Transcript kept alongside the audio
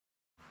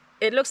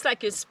It looks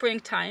like it's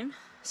springtime,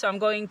 so I'm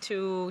going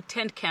to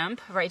tent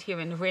camp right here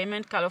in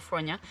Raymond,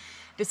 California.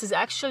 This is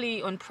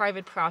actually on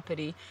private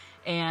property,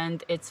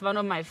 and it's one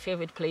of my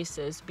favorite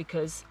places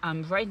because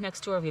I'm right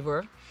next to a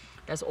river.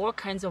 There's all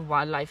kinds of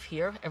wildlife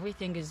here.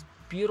 Everything is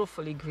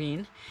beautifully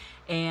green,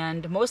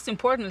 and most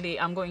importantly,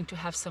 I'm going to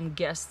have some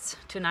guests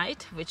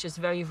tonight, which is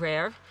very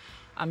rare.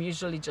 I'm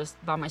usually just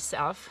by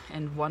myself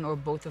and one or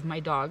both of my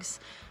dogs.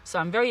 So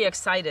I'm very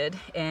excited,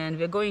 and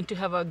we're going to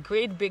have a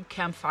great big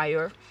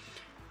campfire.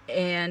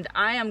 And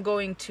I am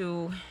going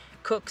to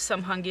cook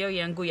some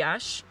Hungarian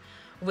Gulyas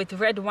with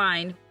red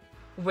wine,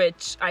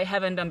 which I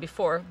haven't done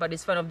before, but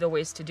it's one of the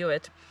ways to do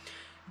it.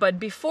 But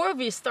before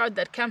we start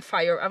that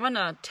campfire, I want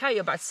to tell you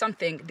about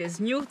something.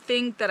 This new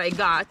thing that I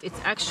got,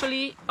 it's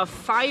actually a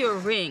fire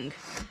ring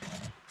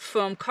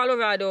from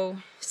Colorado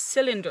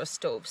cylinder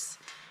stoves.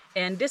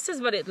 And this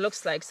is what it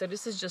looks like. So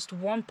this is just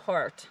one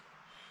part.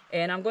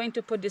 And I'm going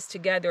to put this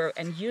together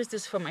and use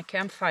this for my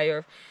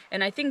campfire.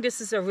 And I think this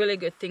is a really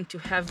good thing to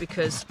have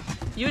because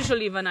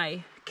usually when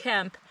I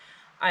camp,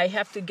 I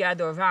have to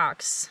gather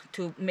rocks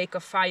to make a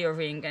fire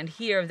ring. And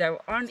here there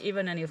aren't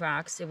even any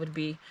rocks. It would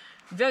be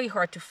very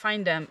hard to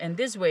find them. And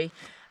this way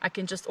I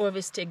can just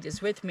always take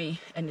this with me,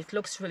 and it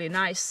looks really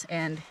nice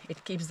and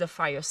it keeps the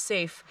fire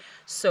safe.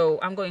 So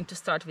I'm going to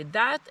start with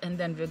that, and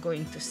then we're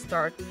going to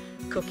start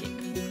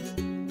cooking.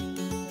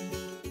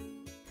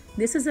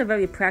 This is a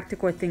very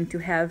practical thing to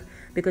have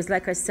because,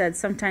 like I said,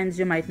 sometimes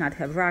you might not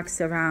have rocks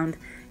around,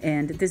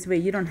 and this way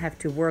you don't have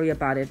to worry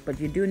about it, but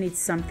you do need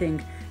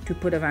something to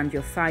put around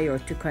your fire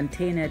to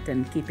contain it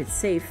and keep it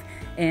safe.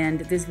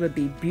 And this will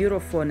be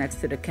beautiful next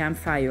to the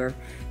campfire.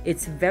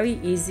 It's very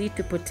easy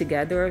to put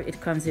together.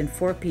 It comes in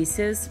 4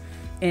 pieces,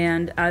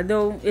 and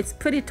although it's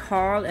pretty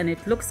tall and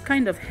it looks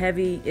kind of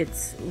heavy,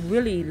 it's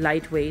really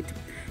lightweight.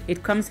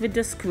 It comes with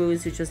the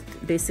screws. You just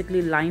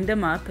basically line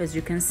them up, as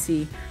you can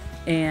see,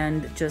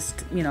 and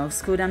just, you know,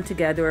 screw them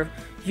together.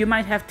 You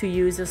might have to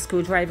use a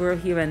screwdriver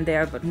here and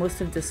there, but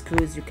most of the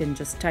screws you can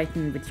just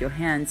tighten with your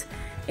hands,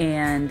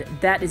 and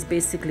that is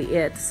basically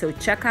it. So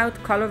check out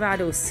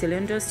Colorado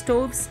Cylinder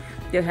Stoves.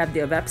 They have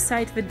their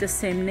website with the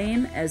same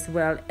name as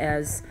well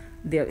as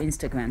their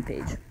Instagram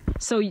page.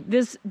 So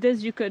this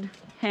you could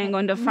hang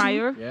on the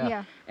fire.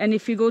 Yeah. And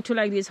if you go to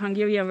like these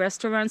Hungarian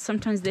restaurants,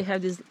 sometimes they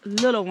have these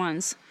little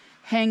ones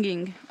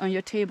hanging on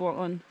your table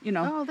on, you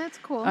know. Oh, that's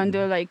cool.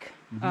 Under like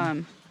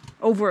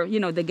over, you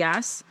know, the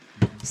gas.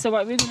 So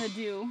what we're gonna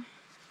do,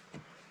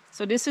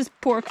 so this is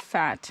pork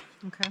fat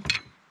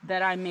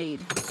that I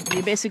made.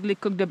 You basically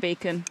cook the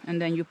bacon and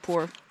then you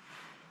pour,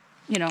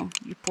 you know,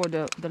 you pour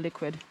the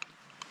liquid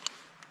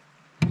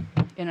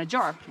in a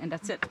jar, and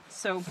that's it.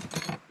 So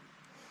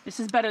this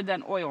is better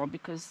than oil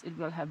because it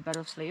will have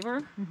better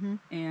flavor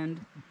and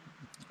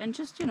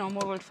just, you know,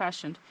 more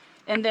old-fashioned.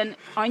 And then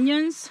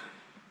onions.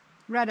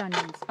 Red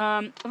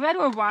onions. Red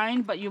or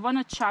wine, but you want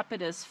to chop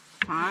it as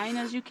fine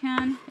as you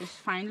can, as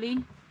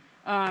finely.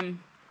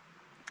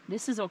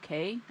 This is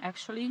okay,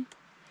 actually.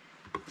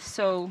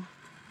 So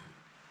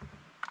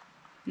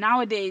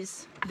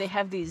nowadays they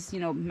have these, you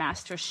know,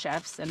 master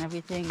chefs and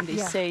everything. They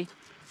say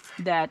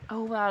that,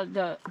 oh well,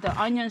 the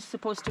onion's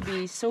supposed to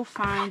be so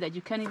fine that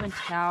you can't even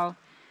tell.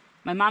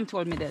 My mom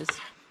told me this,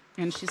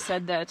 and she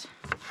said that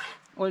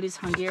all these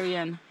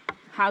Hungarian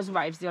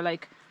housewives, they're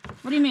like,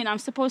 what do you mean? I'm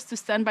supposed to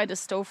stand by the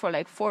stove for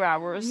like 4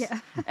 hours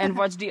and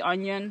watch the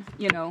onion,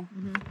 you know,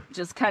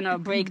 just kind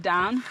of break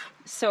down.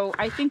 So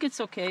I think it's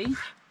okay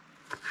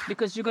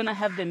because you're going to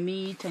have the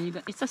meat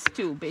and it's a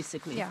stew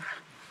basically. Yeah.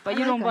 But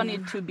you don't want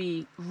it to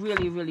be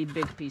really, really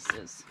big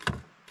pieces.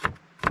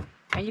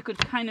 And you could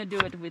kind of do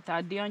it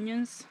without the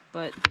onions,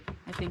 but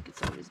I think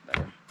it's always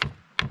better.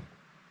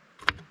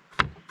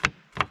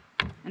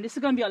 And this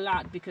is going to be a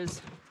lot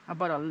because I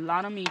bought a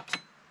lot of meat.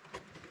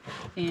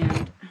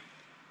 And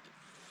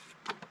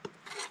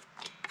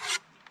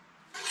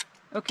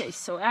okay,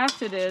 so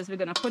after this, we're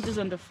gonna put this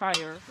on the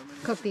fire.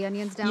 Cook the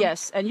onions down?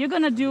 Yes, and you're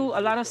gonna do a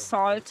lot of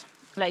salt,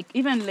 like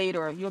even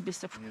later, you'll be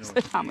surprised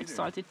at how much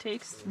salt it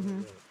takes.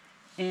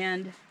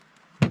 And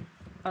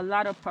a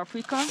lot of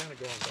paprika.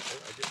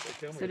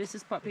 So this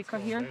is paprika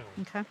here.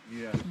 Okay.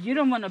 You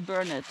don't wanna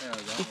burn it.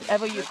 If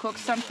ever you cook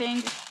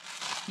something,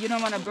 you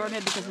don't wanna burn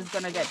it because it's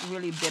gonna get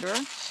really bitter.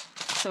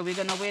 So we're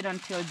gonna wait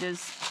until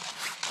this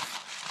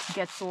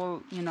gets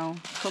all, you know,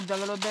 cooked a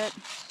little bit.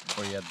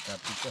 Oh, you add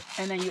paprika.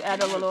 And then you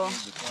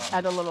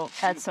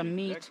add some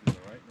meat,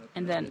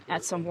 and then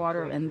add some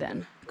water, and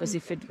then, because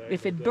if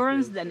it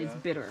burns, then it's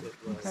bitter.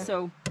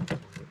 So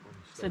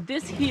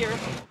this here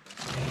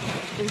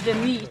is the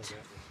meat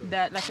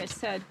that, like I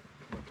said,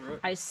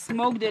 I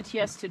smoked it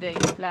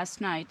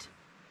last night,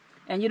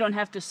 and you don't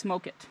have to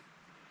smoke it.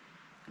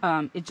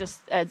 It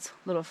just adds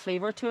a little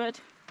flavor to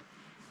it,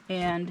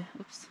 and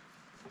oops.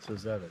 So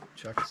is that a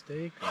chuck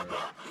steak? Or?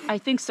 I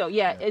think so,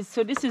 yeah.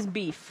 So this is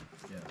beef.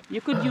 Yeah.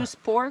 You could use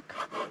pork.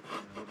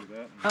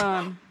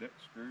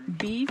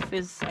 Beef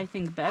is, I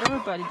think,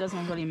 better, but it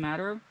doesn't really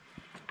matter.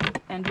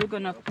 And we're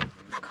going to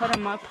cut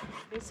them up,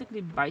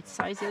 basically bite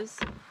sizes.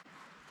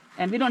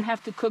 And we don't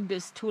have to cook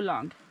this too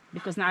long.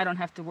 because now I don't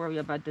have to worry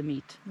about the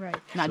meat Right.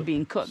 not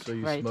being cooked. So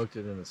you right? smoked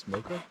it in a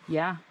smoker?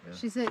 Yeah.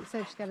 She said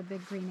she's got a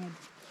big green egg.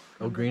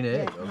 Oh, green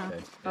egg. Yeah,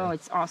 Okay. Oh,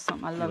 it's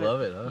awesome. I love it.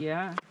 love it, huh?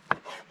 Yeah.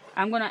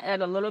 I'm gonna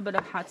add a little bit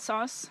of hot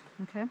sauce,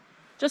 Okay.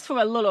 just for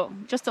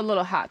just a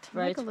little hot, I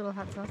right? like a little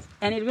hot sauce.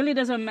 And it really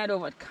doesn't matter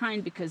what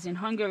kind, because in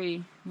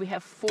Hungary we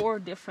have 4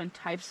 different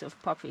types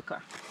of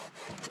paprika.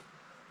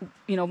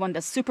 You know, one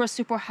that's super,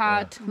 super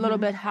hot, a little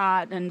bit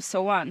hot, and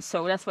so on.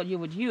 So that's what you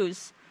would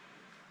use,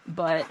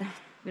 but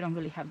we don't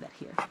really have that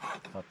here.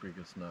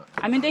 Paprika's not.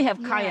 I mean, they have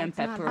Yeah, cayenne it's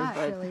not pepper, hot,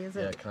 but really, is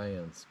Yeah, it?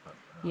 cayenne's.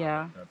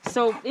 yeah. Pepper.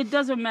 So it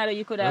doesn't matter.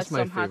 You could That's add my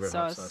some hot favorite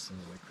sauce. hot sauce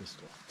anyway,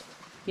 Crystal.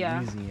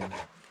 Yeah. Louisiana.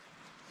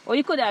 Or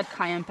you could add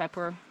cayenne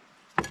pepper,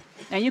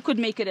 and you could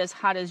make it as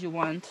hot as you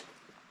want.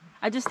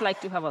 I just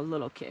like to have a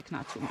little kick,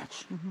 not too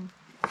much.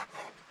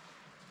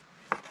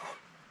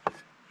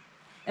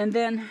 And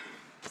then,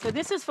 so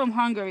this is from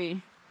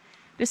Hungary.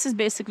 This is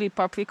basically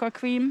paprika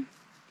cream.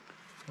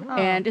 Oh.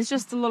 And it's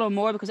just a little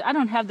more because I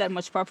don't have that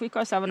much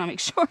paprika, so I want to make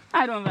sure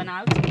I don't run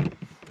out.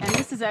 And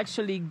this is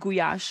actually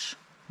Goulash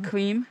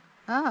cream.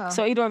 Oh.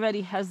 So it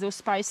already has those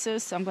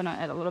spices. So I'm going to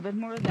add a little bit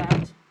more of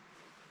that.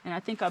 And I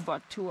think I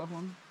bought 2 of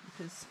them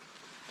because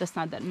that's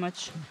not that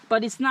much.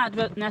 But it's not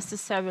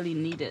necessarily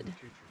needed.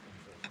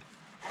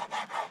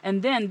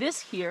 And then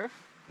this here,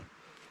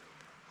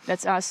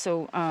 that's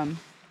also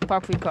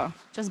paprika.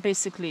 Just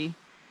basically,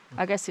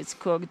 I guess it's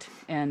cooked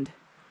and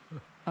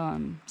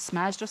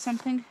smashed or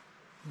something.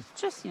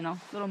 Just, you know,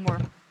 a little more.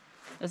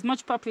 As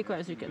much paprika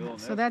as you can have.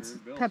 So that's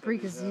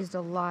paprika's used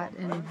a lot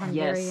in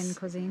Hungarian Yes.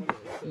 cuisine.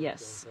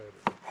 Yes.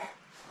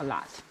 A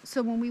lot.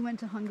 So when we went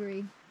to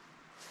Hungary,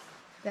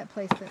 that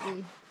place that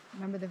we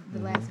remember the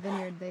last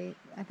vineyard,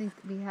 I think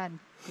we had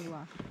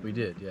goulash. We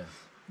did, yeah.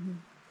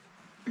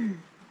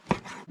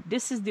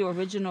 This is the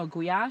original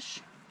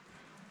Goulash.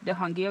 The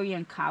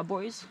Hungarian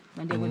cowboys,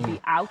 when they would be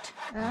out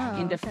Oh,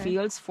 in the okay.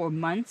 fields for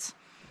months,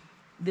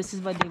 this is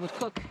what they would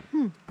cook.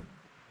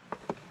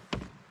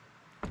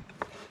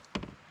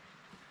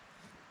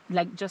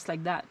 Like just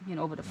like that, you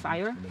know, over the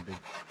fire. In a big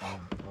pot.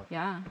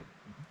 Yeah.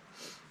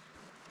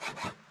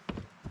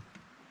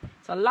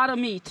 It's a lot of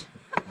meat.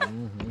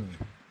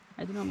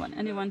 I do not want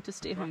anyone to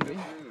stay hungry.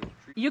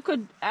 You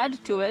could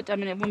add to it, I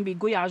mean, it wouldn't be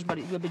goulash, but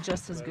it will be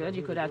just as good.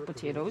 You could add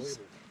potatoes.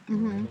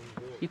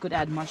 You could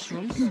add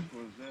mushrooms.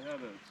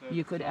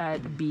 You could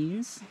add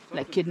beans,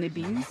 like kidney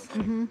beans.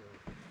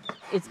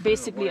 It's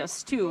basically a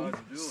stew,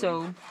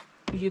 so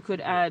you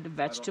could add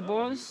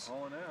vegetables,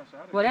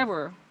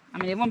 whatever. I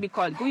mean, it won't be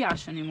called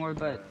goulash anymore,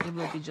 but it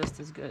will be just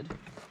as good.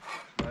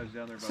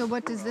 So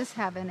what does this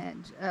have in it?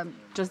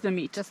 Just the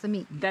meat. Just the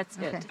meat. That's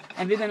Okay. it.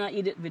 And we're gonna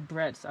eat it with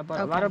bread. So I bought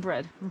a lot Okay. of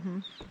bread,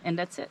 and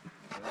that's it.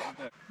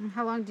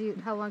 How long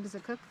does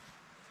it cook?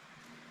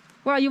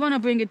 Well, you want to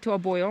bring it to a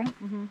boil.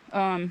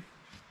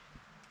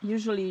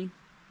 Usually,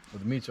 Well,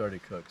 the meat's already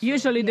cooked.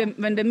 so-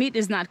 when the meat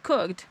is not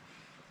cooked,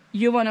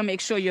 you want to make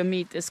sure your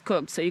meat is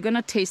cooked. So you're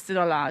gonna taste it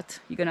a lot.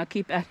 You're gonna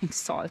keep adding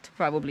salt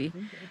probably,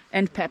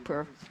 and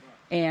pepper,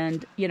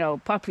 and you know,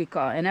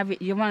 paprika, and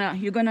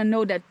you're gonna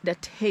know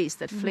that taste,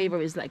 that flavor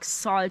is like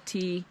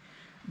salty,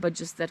 but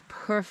just that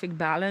perfect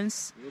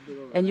balance.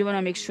 And you want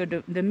to make sure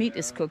the meat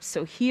is cooked.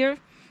 So here,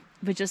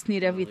 we just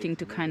need everything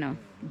to kind of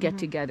get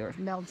together.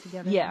 Meld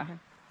together. Yeah. Okay.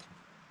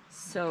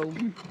 So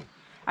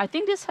I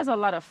think this has a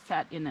lot of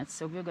fat in it,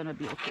 so we're gonna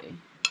be okay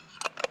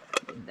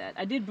with that.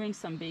 I did bring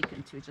some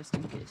bacon too, just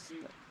in case.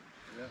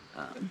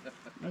 But,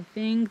 I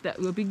think that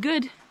will be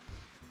good.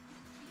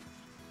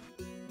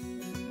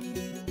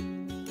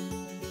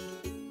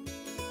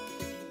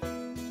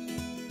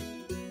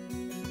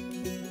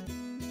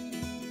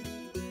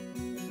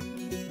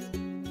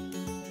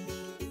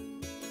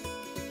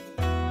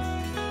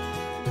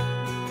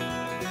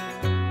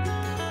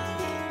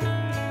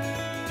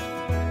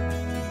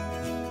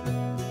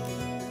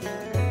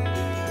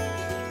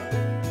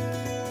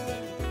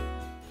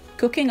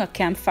 Cooking a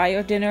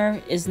campfire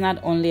dinner is not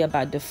only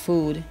about the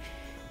food,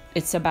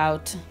 it's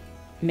about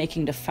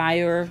making the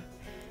fire,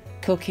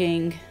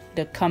 cooking,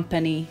 the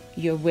company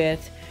you're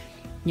with.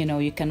 You know,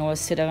 you can all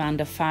sit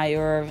around the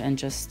fire and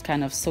just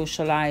kind of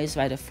socialize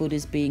while the food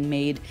is being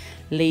made.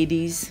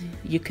 Ladies,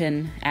 you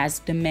can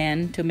ask the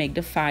men to make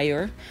the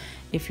fire.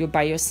 If you're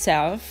by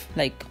yourself,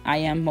 like I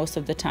am most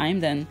of the time,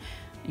 then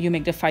you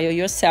make the fire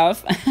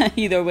yourself.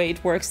 Either way,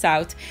 it works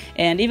out.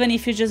 And even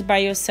if you're just by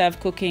yourself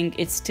cooking,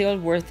 it's still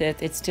worth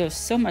it. It's still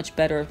so much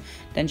better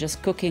than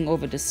just cooking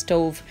over the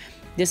stove.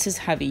 This is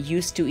how we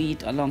used to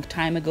eat a long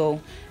time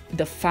ago.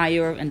 The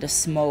fire and the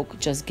smoke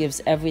just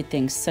gives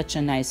everything such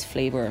a nice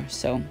flavor.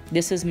 So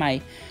this is my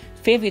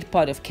favorite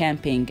part of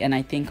camping, and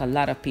I think a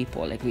lot of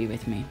people agree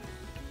with me.